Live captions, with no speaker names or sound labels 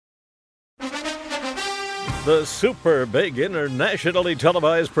The super big internationally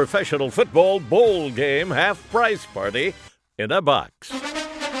televised professional football bowl game half-price party in a box.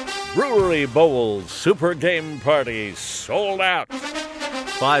 Brewery Bowl Super Game Party sold out.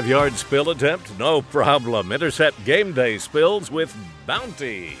 5-yard spill attempt, no problem. Intercept game day spills with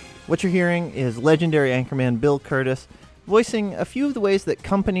Bounty. What you're hearing is legendary anchorman Bill Curtis voicing a few of the ways that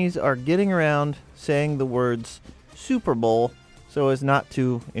companies are getting around saying the words Super Bowl so as not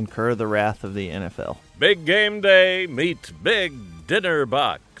to incur the wrath of the NFL. Big game day, meet big dinner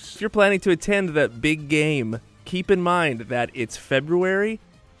box. If you're planning to attend that big game, keep in mind that it's February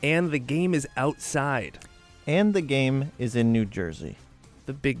and the game is outside. And the game is in New Jersey.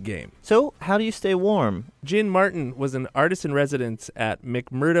 The big game. So, how do you stay warm? Jen Martin was an artist-in-residence at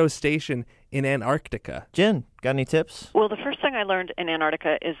McMurdo Station in Antarctica. Jen, got any tips? Well, the first thing I learned in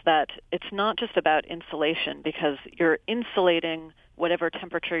Antarctica is that it's not just about insulation, because you're insulating whatever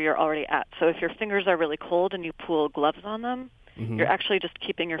temperature you're already at. So if your fingers are really cold and you pull gloves on them, you're actually just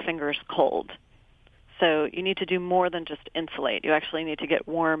keeping your fingers cold. So you need to do more than just insulate. You actually need to get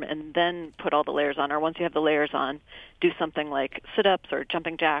warm and then put all the layers on. Or once you have the layers on, do something like sit-ups or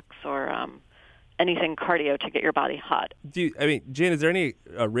jumping jacks or anything cardio to get your body hot. Jen, is there any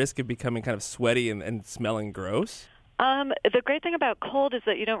risk of becoming kind of sweaty and smelling gross? The great thing about cold is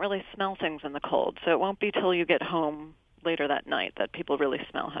that you don't really smell things in the cold. So it won't be till you get home later that night that people really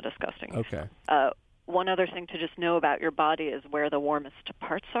smell how disgusting. Okay. One other thing to just know about your body is where the warmest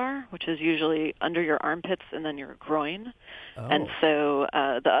parts are, which is usually under your armpits and then your groin. Oh. And so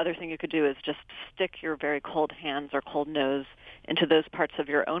the other thing you could do is just stick your very cold hands or cold nose into those parts of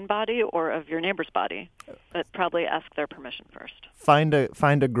your own body or of your neighbor's body. But probably ask their permission first. Find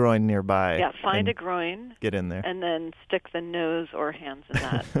a groin nearby. Yeah, find a groin. Get in there. And then stick the nose or hands in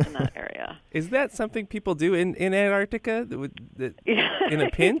that area. Is that something people do in Antarctica in a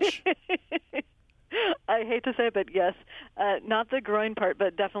pinch? I hate to say it, but yes. Not the groin part,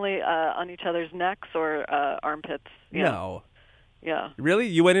 but definitely on each other's necks or armpits. Yeah. No. Yeah. Really?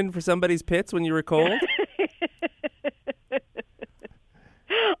 You went in for somebody's pits when you were cold?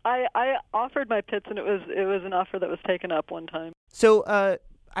 I offered my pits, and it was an offer that was taken up one time. So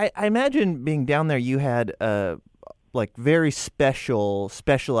I imagine being down there, you had like very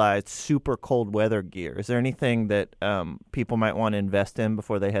specialized, super cold weather gear. Is there anything that people might want to invest in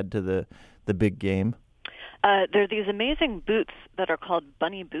before they head to the big game? There are these amazing boots that are called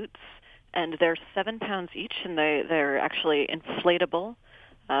bunny boots, and they're 7 pounds each, and they're actually inflatable.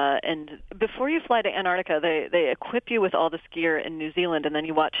 And before you fly to Antarctica, they equip you with all this gear in New Zealand, and then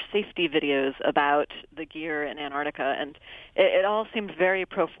you watch safety videos about the gear in Antarctica. And it all seemed very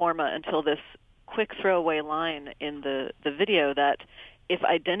pro forma until this quick throwaway line in the video that if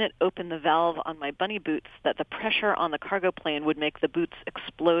I didn't open the valve on my bunny boots, that the pressure on the cargo plane would make the boots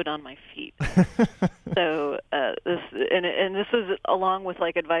explode on my feet. So this is along with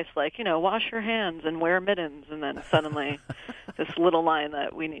like advice like, wash your hands and wear mittens, and then suddenly this little line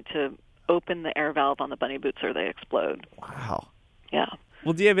that we need to open the air valve on the bunny boots or they explode. Wow. Yeah.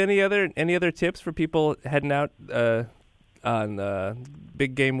 Well, do you have any other tips for people heading out on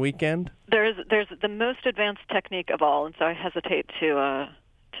big game weekend? There's the most advanced technique of all, and so I hesitate to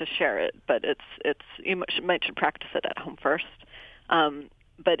share it. But you should practice it at home first.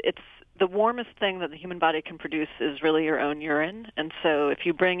 But it's the warmest thing that the human body can produce is really your own urine, and so if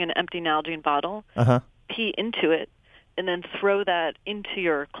you bring an empty Nalgene bottle, pee into it, and then throw that into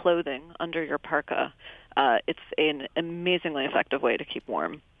your clothing under your parka, it's an amazingly effective way to keep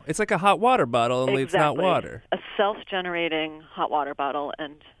warm. It's like a hot water bottle, only It's not water. A self-generating hot water bottle.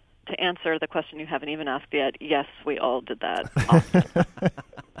 And to answer the question you haven't even asked yet, yes, we all did that often.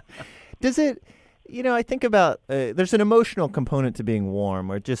 Does it, I think about, there's an emotional component to being warm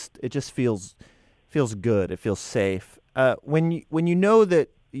where it just feels good. It feels safe. When you know that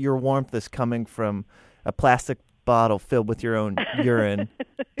your warmth is coming from a plastic bottle filled with your own urine,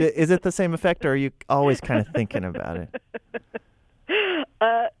 is it the same effect, or are you always kind of thinking about it?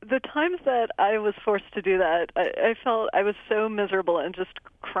 The times that I was forced to do that, I felt I was so miserable and just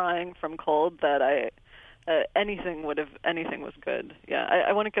crying from cold that anything was good. Yeah,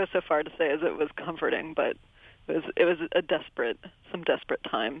 I wouldn't go so far to say as it was comforting, but it was some desperate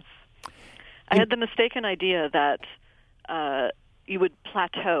times. I had the mistaken idea that you would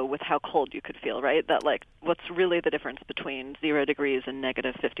plateau with how cold you could feel, right? That like, what's really the difference between 0 degrees and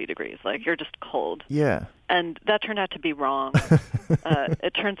negative 50 degrees? Like, you're just cold. Yeah. And that turned out to be wrong.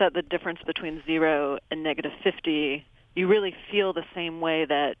 It turns out the difference between 0 and negative 50, you really feel the same way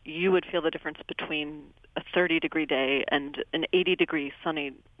that you would feel the difference between a 30-degree day and an 80-degree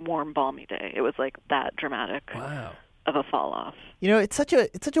sunny, warm, balmy day. It was like that dramatic. Wow. Of a fall off. It's such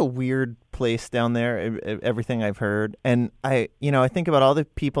a weird place place down there. Everything I've heard, and I think about all the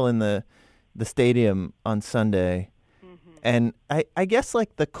people in the stadium on Sunday, and I guess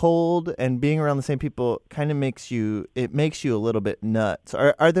like the cold and being around the same people kind of makes you a little bit nuts.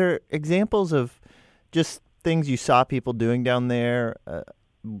 Are there examples of just things you saw people doing down there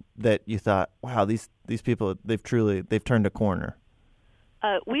that you thought, wow, these people they've turned a corner?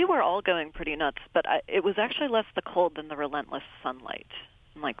 We were all going pretty nuts, but it was actually less the cold than the relentless sunlight,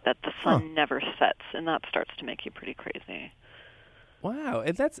 like that the sun never sets, and that starts to make you pretty crazy. Wow,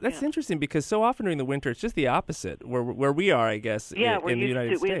 and that's interesting because so often during the winter it's just the opposite where we are, I guess, in the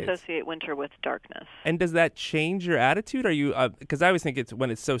United States. We associate winter with darkness. And does that change your attitude? Are you because I always think it's when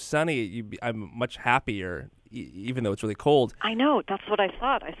it's so sunny, I'm much happier, even though it's really cold. I know, that's what I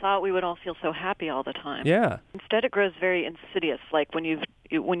thought. I thought we would all feel so happy all the time. Yeah. Instead, it grows very insidious, like when you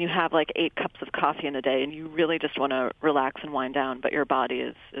have like 8 cups of coffee in a day and you really just want to relax and wind down, but your body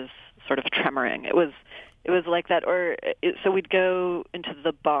is sort of tremoring. It was like that, so we'd go into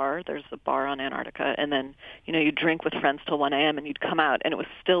the bar. There's a bar on Antarctica, and then you'd drink with friends till 1 a.m. and you'd come out, and it was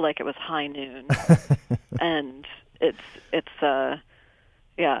still like it was high noon, and it's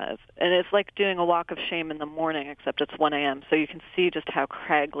like doing a walk of shame in the morning, except it's 1 a.m. So you can see just how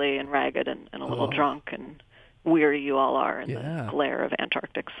craggly and ragged and a little drunk and weary you all are in the glare of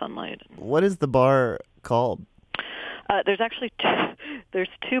Antarctic sunlight. What is the bar called? There's actually there's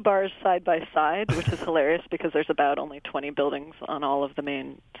 2 bars side by side, which is hilarious because there's about only 20 buildings on all of the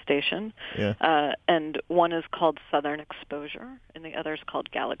main station. Yeah. And one is called Southern Exposure, and the other is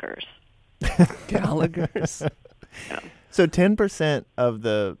called Gallagher's. Gallagher's? Yeah. So 10% of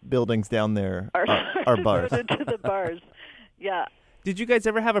the buildings down there are bars. Devoted to the bars. Yeah. Did you guys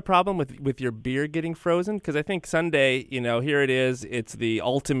ever have a problem with your beer getting frozen? Because I think Sunday, here it is. It's the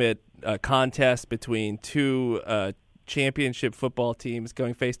ultimate contest between 2 championship football teams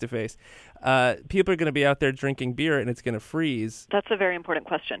going face to face. People are going to be out there drinking beer, and it's going to freeze. That's a very important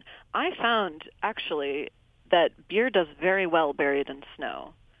question. I found actually that beer does very well buried in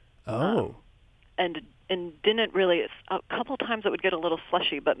snow. Oh. And didn't really. A couple times it would get a little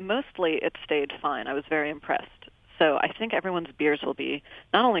slushy, but mostly it stayed fine. I was very impressed. So I think everyone's beers will be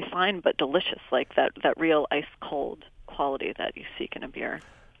not only fine but delicious, like that real ice cold quality that you seek in a beer.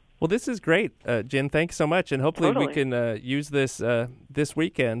 Well, this is great, Jen. Thanks so much, and hopefully Totally. we can use this this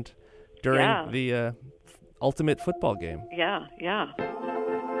weekend during the ultimate football game. Yeah.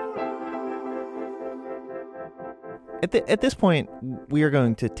 At this point, we are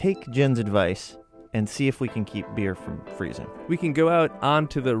going to take Jen's advice and see if we can keep beer from freezing. We can go out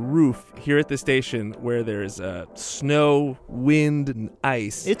onto the roof here at the station where there's snow, wind, and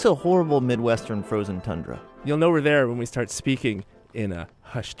ice. It's a horrible Midwestern frozen tundra. You'll know we're there when we start speaking in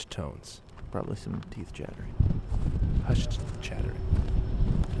hushed tones. Probably some teeth chattering. Hushed chattering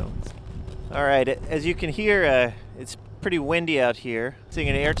tones. All right, as you can hear, it's pretty windy out here. Seeing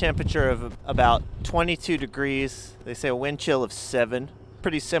an air temperature of about 22 degrees. They say a wind chill of 7.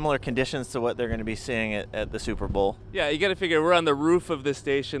 Pretty similar conditions to what they're going to be seeing at the Super Bowl. Yeah, you got to figure we're on the roof of the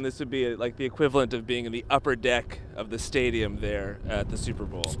station. This would be like the equivalent of being in the upper deck of the stadium there at the Super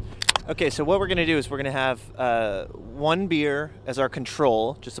Bowl. Okay, so what we're going to do is we're going to have 1 beer as our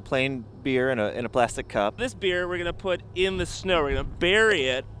control, just a plain beer in a plastic cup. This beer we're going to put in the snow. We're going to bury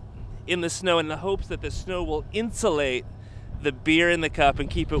it in the snow in the hopes that the snow will insulate the beer in the cup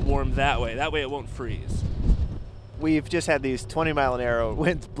and keep it warm that way. That way it won't freeze. We've just had these 20-mile-an-hour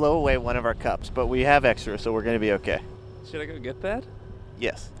winds blow away one of our cups, but we have extra, so we're going to be okay. Should I go get that?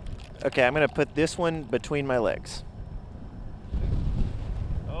 Yes. Okay, I'm going to put this one between my legs.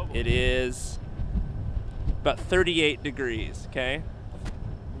 It is about 38 degrees, okay?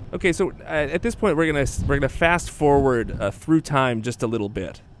 Okay, so at this point we're gonna fast forward through time just a little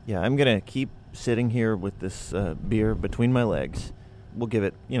bit. Yeah, I'm going to keep sitting here with this beer between my legs. We'll give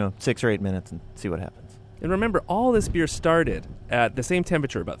it, 6 or 8 minutes and see what happens. And remember, all this beer started at the same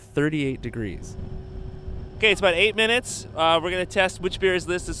temperature, about 38 degrees. Okay, it's about 8 minutes. We're going to test which beer is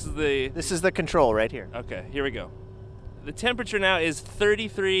this. This is the control right here. Okay, here we go. The temperature now is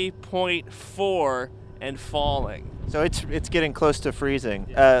 33.4 and falling. So it's getting close to freezing.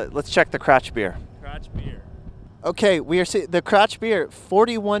 Let's check the crotch beer. Crotch beer. Okay, we are seeing the crotch beer,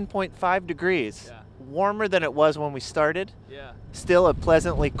 41.5 degrees. Yeah. Warmer than it was when we started. Yeah. Still a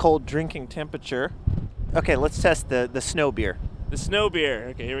pleasantly cold drinking temperature. Okay, let's test the snow beer. The snow beer.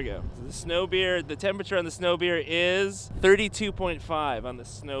 Okay, here we go. So the snow beer, the temperature on the snow beer is 32.5 on the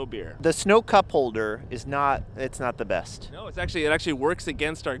snow beer. The snow cup holder it's not the best. No, it actually works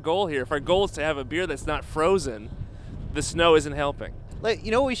against our goal here. If our goal is to have a beer that's not frozen, the snow isn't helping.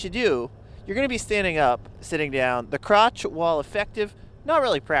 You know what we should do? You're going to be standing up, sitting down. The crotch, while effective, not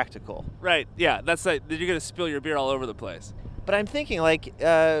really practical. Right. Yeah. That's like you're gonna spill your beer all over the place. But I'm thinking, like,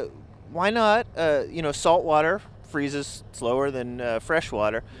 why not? Salt water freezes slower than fresh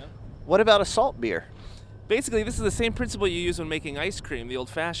water. Yeah. What about a salt beer? Basically, this is the same principle you use when making ice cream the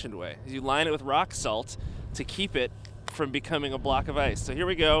old-fashioned way. You line it with rock salt to keep it from becoming a block of ice. So here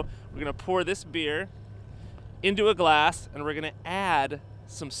we go. We're going to pour this beer into a glass, and we're going to add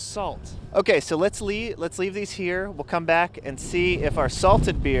some salt. Okay, so let's leave these here. We'll come back and see if our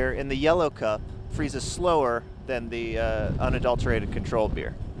salted beer in the yellow cup freezes slower than the unadulterated control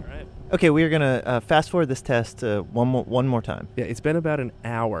beer. All right. Okay, we are going to fast forward this test one more time. Yeah, it's been about an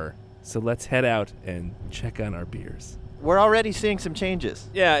hour, so let's head out and check on our beers. We're already seeing some changes.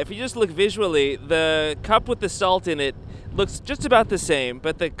 Yeah, if you just look visually, the cup with the salt in it looks just about the same,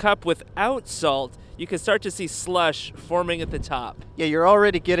 but the cup without salt, you can start to see slush forming at the top. Yeah, you're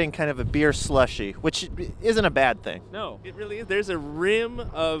already getting kind of a beer slushy, which isn't a bad thing. No, it really is. There's a rim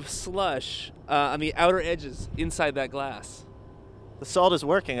of slush on the outer edges inside that glass. The salt is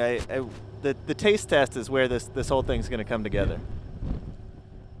working. The taste test is where this whole thing's going to come together.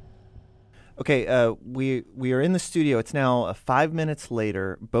 Okay, we are in the studio. It's now 5 minutes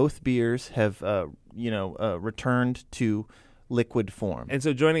later. Both beers have returned to liquid form. And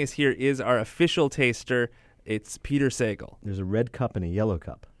so joining us here is our official taster. It's Peter Sagal. There's a red cup and a yellow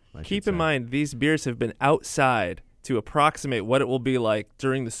cup. Keep in mind, these beers have been outside to approximate what it will be like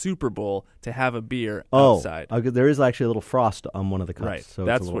during the Super Bowl to have a beer outside. There is actually a little frost on one of the cups. Right, so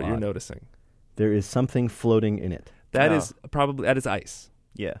that's it's a little what you're odd. noticing. There is something floating in it. That is ice.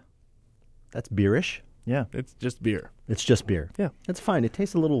 Yeah. That's beerish. Yeah. It's just beer. It's just beer. Yeah. It's fine. It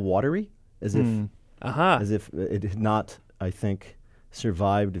tastes a little watery, as if it had not, I think,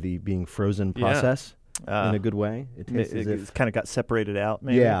 survived the being frozen process in a good way. It tastes as if it's kind of got separated out,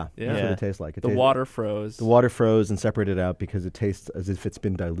 maybe. Yeah, Yeah. that's what it tastes like. The water froze. The water froze and separated out because it tastes as if it's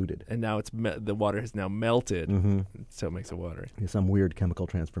been diluted. And now the water has now melted, so it makes it watery. Some weird chemical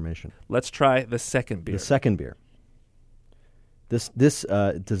transformation. Let's try the second beer. The second beer. This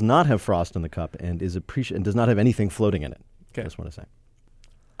does not have frost in the cup and is and does not have anything floating in it. Okay. I just want to say.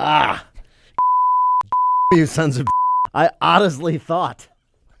 You sons of I honestly thought.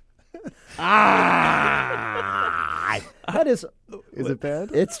 That is it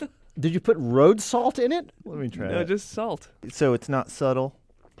bad? Did you put road salt in it? Let me try No, it. just salt. So it's not subtle.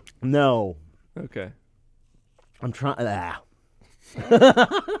 No. Okay. I'm trying.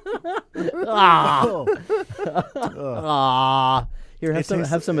 Here,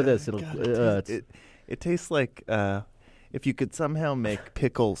 have some of this. It'll. It tastes like if you could somehow make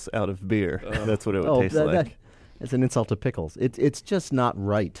pickles out of beer. That's what it would taste like. It's an insult to pickles. It's just not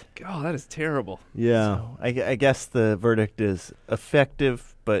right. Oh, that is terrible. Yeah. So I guess the verdict is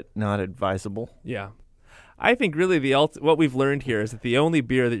effective but not advisable. Yeah. I think really what we've learned here is that the only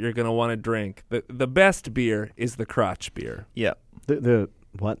beer that you're going to want to drink, the best beer is the crotch beer. Yeah. The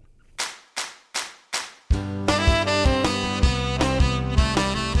what?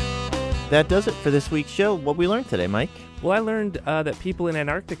 That does it for this week's show. What we learned today, Mike? Well, I learned that people in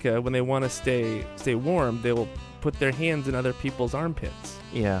Antarctica, when they want to stay warm, they will put their hands in other people's armpits.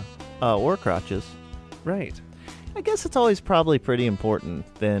 Yeah. Or crotches. Right. I guess it's always probably pretty important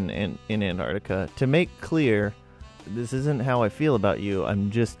then in Antarctica to make clear this isn't how I feel about you. I'm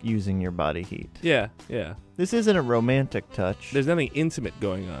just using your body heat. Yeah, yeah. This isn't a romantic touch. There's nothing intimate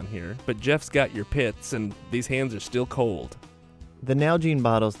going on here, but Jeff's got your pits, and these hands are still cold. The Nalgene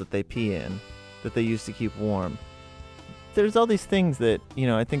bottles that they pee in, that they use to keep warm, there's all these things that,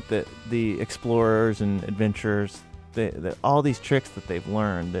 I think that the explorers and adventurers, all these tricks that they've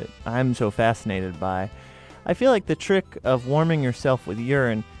learned that I'm so fascinated by. I feel like the trick of warming yourself with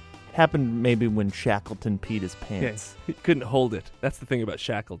urine happened maybe when Shackleton peed his pants. Yes, he couldn't hold it. That's the thing about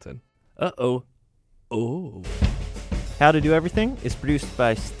Shackleton. Uh-oh. Oh. How to Do Everything is produced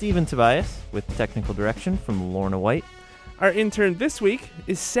by Stephen Tobias with technical direction from Lorna White. Our intern this week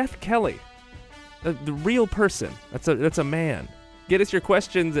is Seth Kelly, the real person. That's a man. Get us your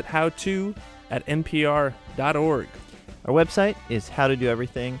questions at howto@npr.org. Our website is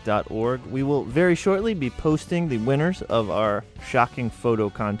howtodoeverything.org. We will very shortly be posting the winners of our shocking photo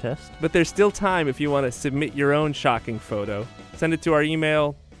contest. But there's still time if you want to submit your own shocking photo. Send it to our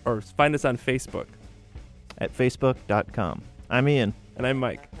email or find us on Facebook. At facebook.com. I'm Ian. And I'm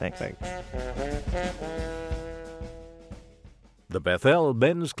Mike. Thanks. The Bethel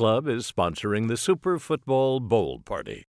Men's Club is sponsoring the Super Football Bowl Party.